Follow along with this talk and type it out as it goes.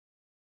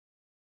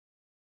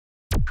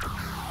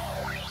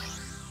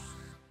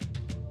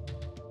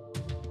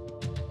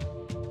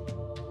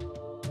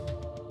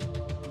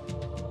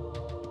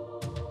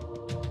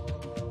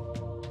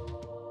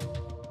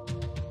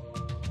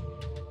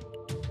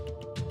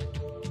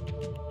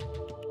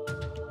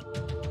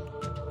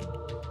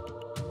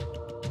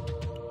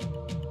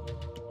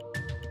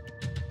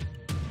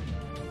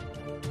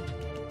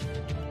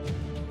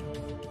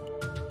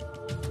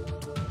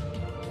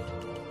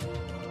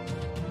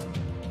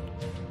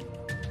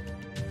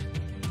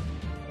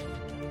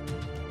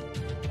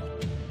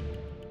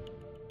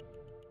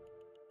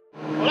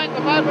at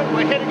the moment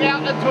we're heading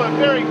out into a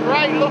very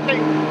grey looking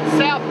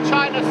South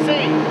China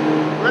Sea.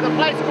 We're in a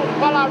place called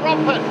Kuala,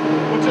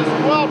 which is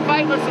world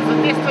famous as a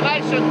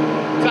destination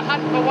to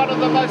hunt for one of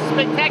the most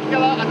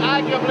spectacular and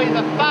arguably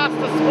the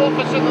fastest small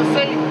fish in the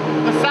sea,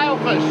 the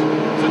sailfish.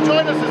 So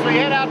join us as we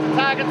head out to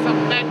target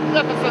some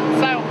magnificent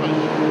sailfish.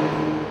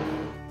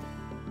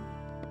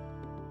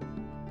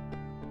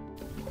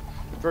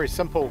 Very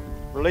simple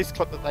release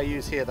clip that they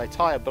use here. They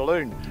tie a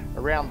balloon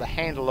around the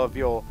handle of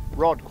your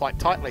rod quite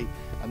tightly,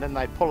 and then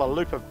they pull a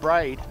loop of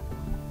braid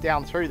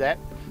down through that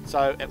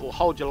so it will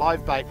hold your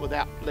live bait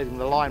without letting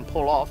the line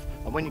pull off,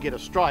 and when you get a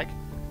strike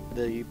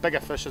the bigger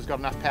fish has got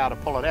enough power to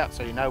pull it out,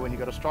 so you know when you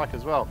got a strike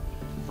as well.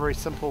 Very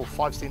simple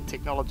 5-cent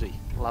technology.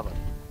 Love it.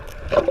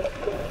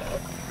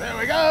 There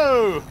we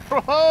go.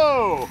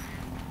 Whoa!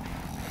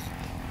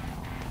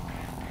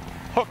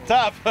 Hooked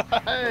up.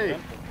 Hey.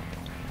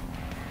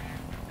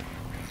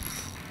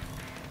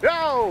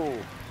 Yo!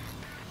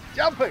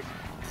 Jumping!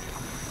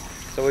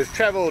 So we've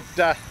travelled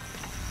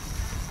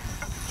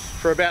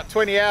for about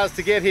 20 hours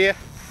to get here,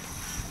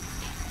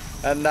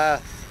 and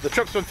the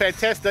trip's been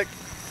fantastic,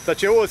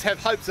 but you always have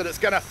hopes that it's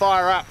going to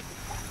fire up,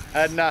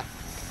 and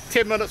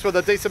 10 minutes with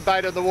a decent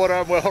bait in the water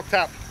and we're hooked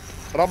up,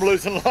 and I'm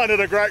losing line at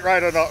a great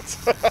rate of knots.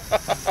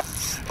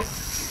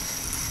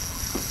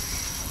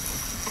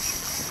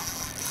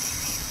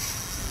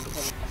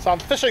 So I'm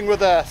fishing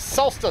with a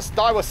Saltist,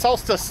 Daiwa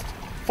Saltist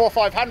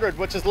 4500,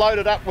 which is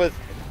loaded up with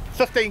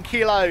 15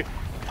 kilo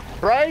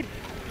braid.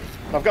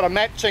 I've got a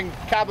matching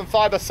carbon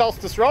fibre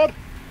Saltist rod,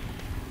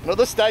 and at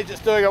this stage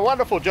it's doing a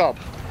wonderful job.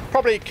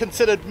 Probably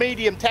considered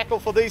medium tackle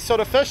for these sort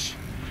of fish,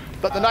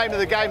 but the name of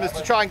the game is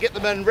to try and get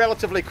them in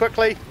relatively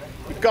quickly.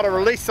 You've got to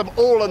release them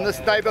all in this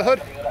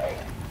neighbourhood.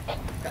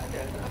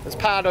 As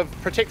part of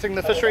protecting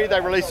the fishery,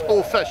 they release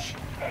all fish,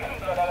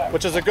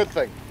 which is a good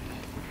thing.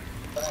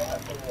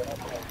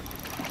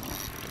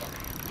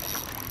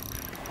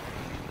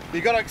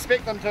 You've got to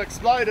expect them to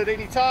explode at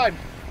any time.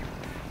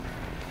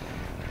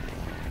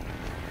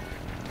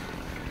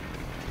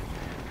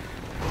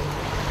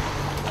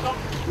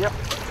 Yep,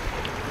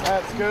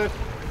 that's good.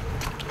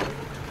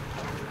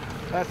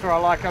 That's where I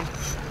like him.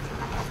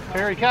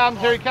 Here he comes,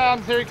 here he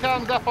comes, here he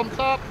comes, up on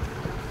top.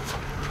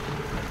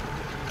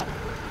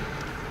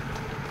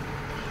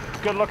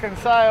 Good looking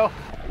sail.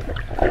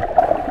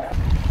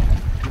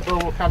 The bull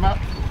will come up.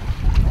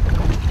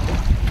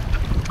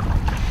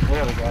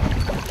 There we go.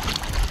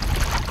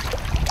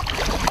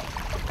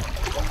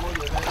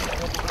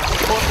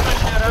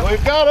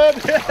 We've got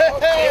it!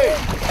 Hey!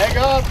 Hang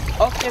on!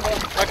 Okay, then.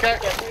 Okay.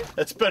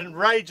 It's been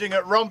raging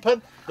at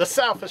Rompin. The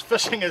sailfish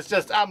fishing is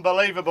just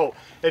unbelievable.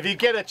 If you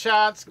get a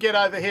chance, get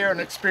over here and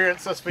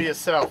experience this for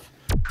yourself.